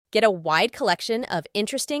Get a wide collection of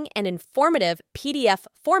interesting and informative PDF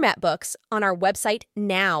format books on our website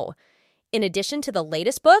now. In addition to the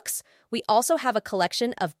latest books, we also have a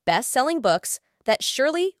collection of best-selling books that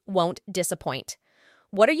surely won't disappoint.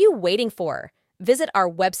 What are you waiting for? Visit our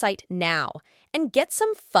website now and get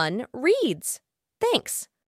some fun reads. Thanks.